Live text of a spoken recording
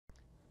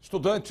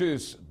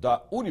Estudantes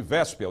da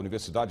UNIVESP, a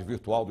Universidade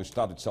Virtual do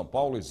Estado de São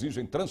Paulo,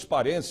 exigem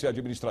transparência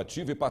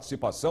administrativa e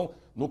participação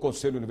no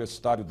Conselho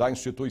Universitário da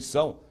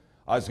instituição.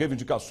 As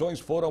reivindicações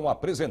foram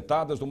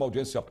apresentadas numa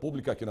audiência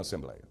pública aqui na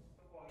Assembleia.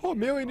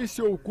 Romeu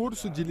iniciou o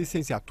curso de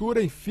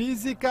licenciatura em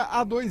Física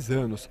há 2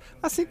 anos.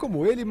 Assim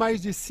como ele,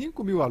 mais de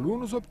 5.000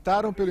 alunos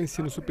optaram pelo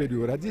ensino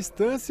superior à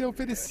distância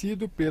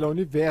oferecido pela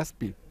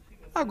Univesp.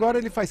 Agora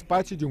ele faz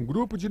parte de um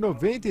grupo de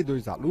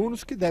 92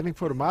 alunos que devem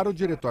formar o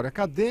diretório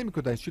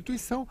acadêmico da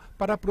instituição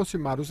para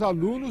aproximar os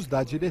alunos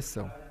da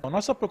direção. A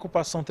nossa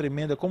preocupação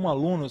tremenda como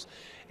alunos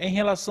é em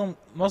relação...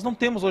 Nós não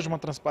temos hoje uma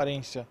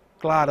transparência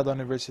clara da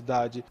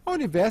universidade. A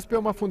Univesp é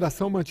uma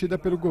fundação mantida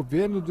pelo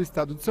governo do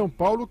estado de São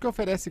Paulo que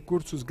oferece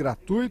cursos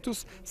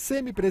gratuitos,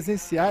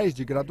 semipresenciais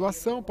de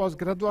graduação,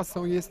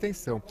 pós-graduação e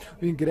extensão.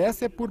 O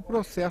ingresso é por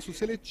processo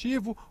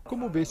seletivo,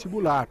 como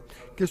vestibular.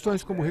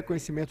 Questões como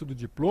reconhecimento do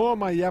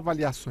diploma e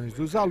avaliações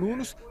dos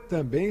alunos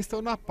também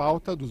estão na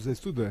pauta dos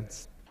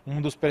estudantes. Um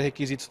dos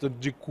pré-requisitos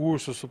de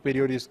cursos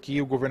superiores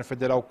que o governo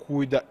federal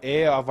cuida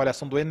é a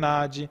avaliação do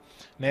ENAD,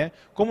 né?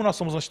 Como nós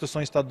somos uma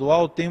instituição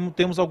estadual,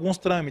 temos alguns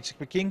trâmites,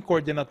 porque quem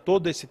coordena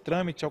todo esse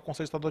trâmite é o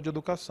Conselho Estadual de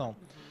Educação,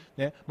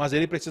 né? Mas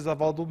ele precisa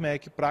aval do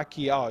MEC para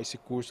que esse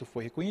curso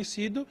foi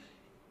reconhecido,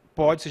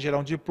 pode-se gerar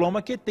um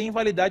diploma que tem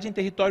validade em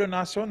território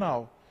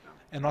nacional.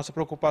 A nossa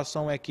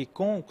preocupação é que,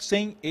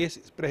 sem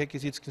esses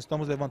pré-requisitos que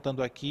estamos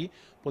levantando aqui,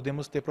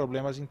 podemos ter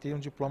problemas em ter um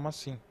diploma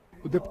sim.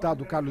 O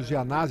deputado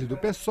Giannazi, do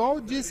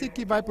PSOL, disse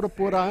que vai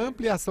propor a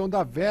ampliação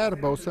da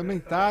verba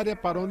orçamentária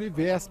para a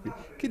Univesp,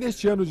 que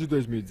neste ano de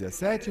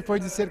 2017 foi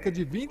de cerca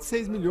de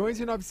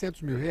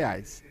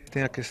R$20.900.000.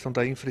 Tem a questão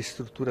da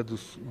infraestrutura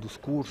dos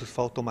cursos,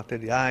 faltam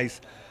materiais,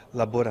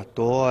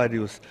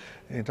 laboratórios.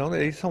 Então,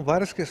 aí são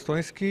várias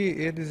questões que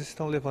eles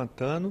estão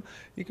levantando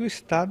e que o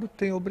Estado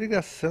tem a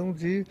obrigação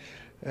de...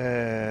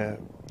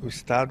 o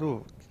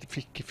Estado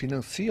que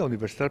financia a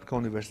universidade, porque é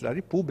uma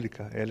universidade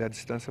pública, ela é à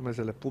distância, mas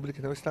ela é pública,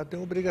 então o Estado tem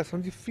a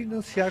obrigação de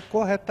financiar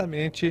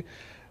corretamente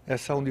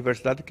essa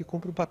universidade que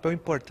cumpre um papel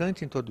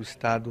importante em todo o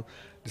Estado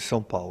de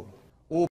São Paulo.